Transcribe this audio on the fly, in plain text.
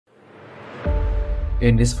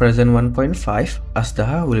In this version 1.5,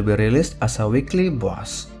 Azhdaha will be released as a weekly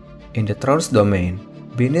boss in the Thrones domain,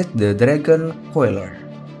 beneath the Dragon Coiler.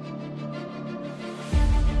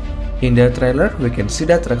 In the trailer, we can see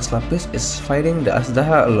that Rex Lapis is fighting the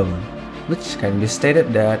Azhdaha alone, which can be stated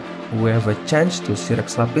that we have a chance to see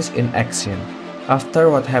Rex Lapis in action, after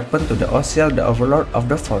what happened to the Osiel, the Overlord of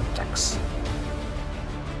the Vortex.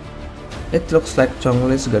 It looks like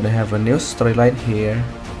Zhongli is gonna have a new storyline here,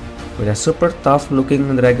 with a super tough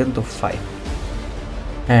looking dragon to fight.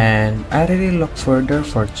 And I really look further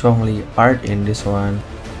for Zhongli art in this one.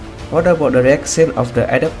 What about the reaction of the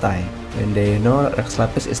Azhdaha when they know Rex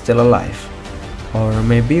Lapis is still alive? Or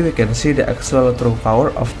maybe we can see the actual true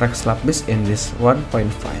power of Rex Lapis in this 1.5.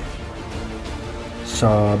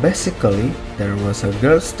 So basically, there was a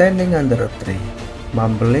girl standing under a tree,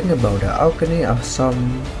 mumbling about the alchemy of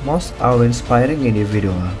some most awe-inspiring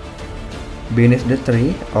individual. Beneath the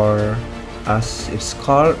tree, or as it's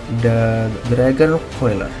called, the Dragon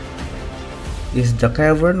Coiler, is the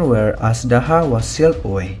cavern where Azhdaha was sealed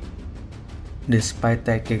away. Despite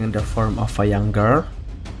taking the form of a young girl,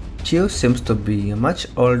 Chiu seems to be much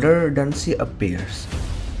older than she appears.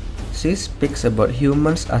 She speaks about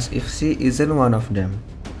humans as if she isn't one of them,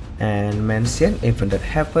 and mentions events that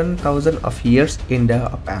happened thousands of years in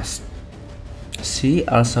the past. She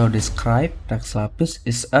also described Rex Lapis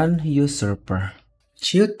as an usurper.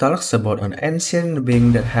 Chiu talks about an ancient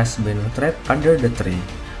being that has been trapped under the tree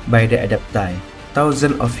by the Azhdaha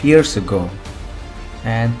thousands of years ago,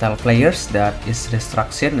 and tell players that its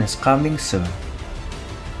destruction is coming soon.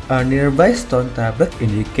 A nearby stone tablet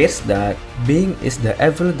indicates that being is the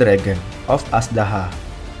evil dragon of Azhdaha,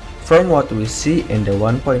 from what we see in the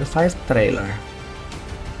 1.5 trailer.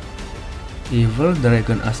 Evil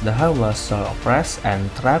dragon Azhdaha was so oppressed and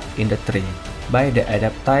trapped in the tree by the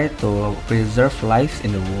Azhdaha to preserve life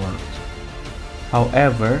in the world.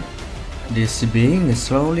 However, this being is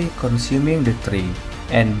slowly consuming the tree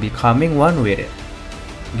and becoming one with it,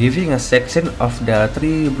 giving a section of the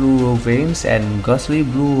three blue veins and ghostly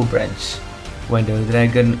blue branch. When the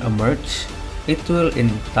dragon emerges, it will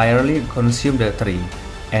entirely consume the tree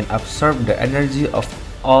and absorb the energy of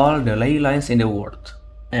all the ley lines in the world.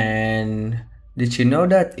 And did you know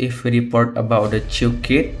that if we report about the Chiu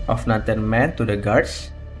kid of Nathan Man to the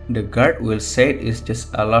guard will say it's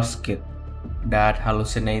just a lost kid that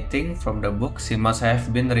hallucinating from the book she must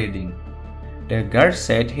have been reading. The guard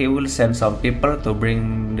said he will send some people to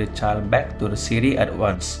bring the child back to the city at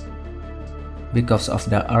once because of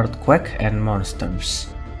the earthquake and monsters.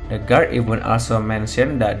 The guard even also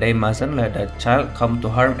mentioned that they mustn't let the child come to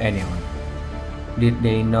harm anyone. Did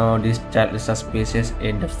they know this child is suspicious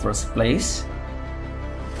in the first place?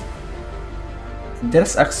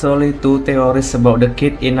 There's actually two theories about the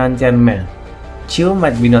kid in Ancient Man. Chiu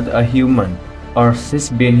might be not a human, or she's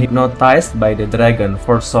been hypnotized by the dragon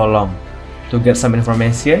for so long to get some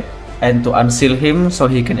information and to unseal him so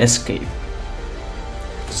he can escape.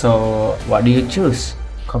 So what do you choose?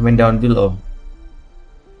 Comment down below.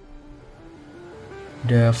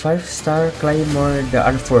 The 5-star Claymore the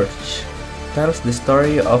Unforged tells the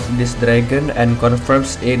story of this dragon and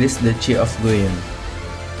confirms it is the Chi of Guion.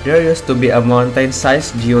 There used to be a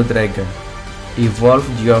mountain-sized Geo-dragon, evolved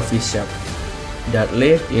Geovishap, that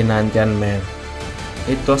lived in Ancient Man.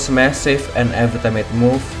 It was massive, and every time it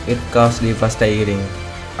moved, it caused devastating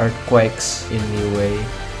earthquakes in Liyue,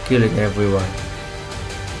 killing everyone.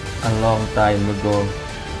 A long time ago,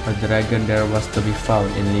 a dragon there was to be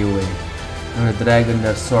found in Liyue, and a dragon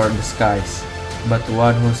that soared the skies, but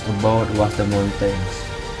one whose abode was the mountains.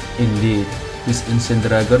 Indeed, this ancient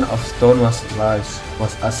dragon of stone was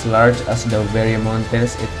as large as the very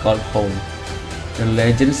mountains it called home. The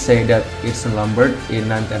legends say that it slumbered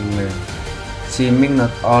in Ancient Man, seeming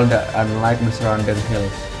not all that unlike the surrounding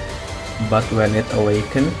hills. But when it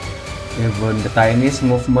awakened, even the tiniest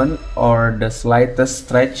movement or the slightest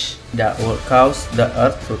stretch that would cause the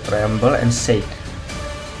earth to tremble and shake.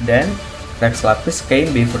 Then, Rex Lapis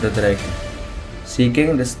came before the dragon,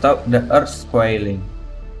 seeking to stop the earth squealing.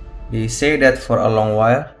 They say that for a long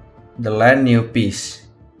while, the land knew peace,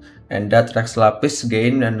 and that Rex Lapis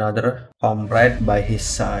gained another comrade by his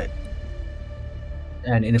side.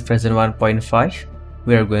 And in version 1.5,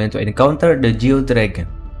 we are going to encounter the Geo-dragon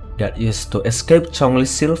that used to escape Zhongli's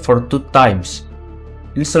seal for 2 times.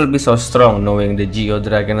 This will be so strong knowing the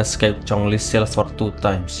Geo-dragon escaped Zhongli's seal for 2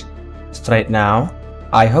 times. Straight now,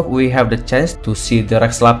 I hope we have the chance to see the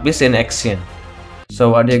Rex Lapis in action.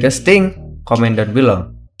 So what do you guys think? Comment down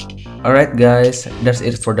below. Alright guys, that's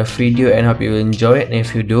it for the video and hope you enjoy it, and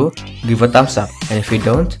if you do, give a thumbs up, and if you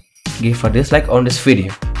don't, give a dislike on this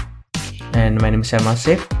video. And my name is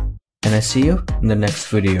Masif. and I see you in the next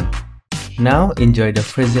video. Now enjoy the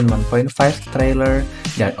version 1.5 trailer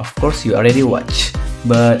that of course you already watched,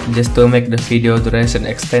 but just to make the video duration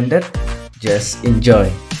extended, just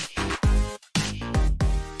enjoy.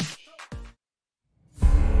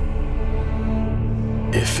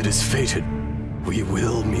 If it is fated, we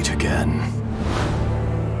will meet again.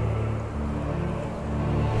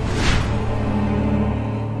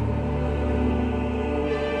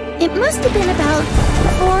 It must have been about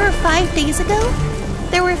 4 or 5 days ago.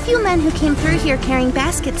 There were a few men who came through here carrying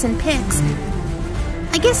baskets and picks.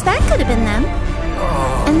 I guess that could have been them.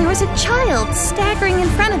 And there was a child staggering in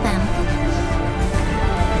front of them.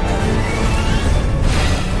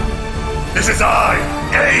 This is I,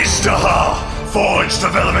 Azhdaha, forged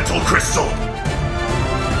of elemental crystal.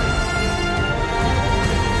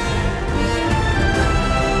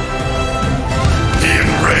 The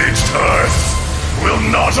enraged earth will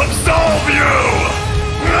not absolve you!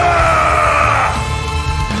 Ah!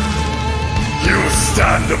 You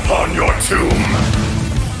stand upon your tomb.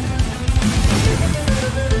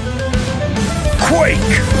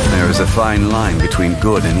 Quake! There is a fine line between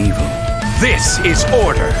good and evil. This is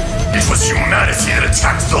order! It was humanity that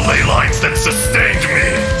attacked the ley lines that sustained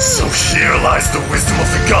me. So here lies the wisdom of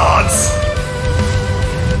the gods.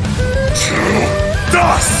 To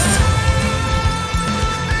dust!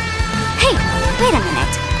 Hey, wait a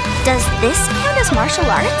minute. Does this count as martial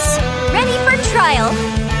arts? Ready for trial.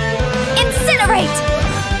 Incinerate!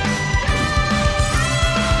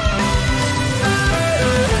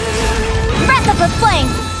 Breath of the flame!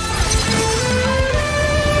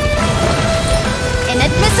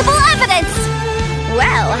 Inadmissible evidence!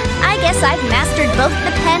 Well, I guess I've mastered both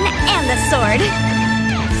the pen and the sword.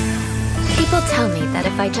 People tell me that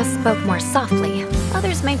if I just spoke more softly,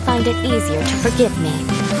 others may find it easier to forgive me.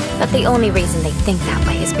 But the only reason they think that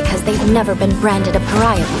way is because they've never been branded a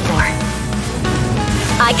pariah before.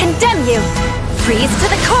 I condemn you! Freeze to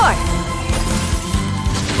the core!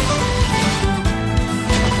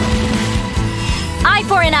 Eye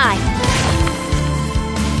for an eye!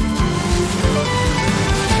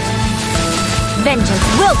 Vengeance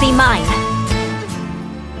will be mine!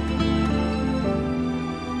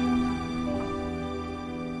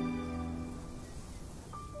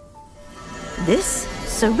 This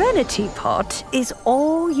Serenity Pot is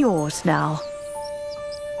all yours now.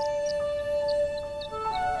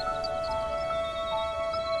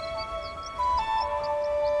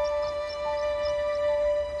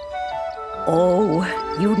 Oh,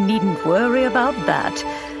 you needn't worry about that.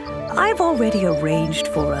 I've already arranged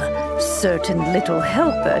for a certain little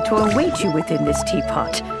helper to await you within this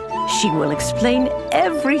teapot. She will explain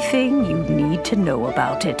everything you need to know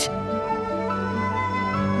about it.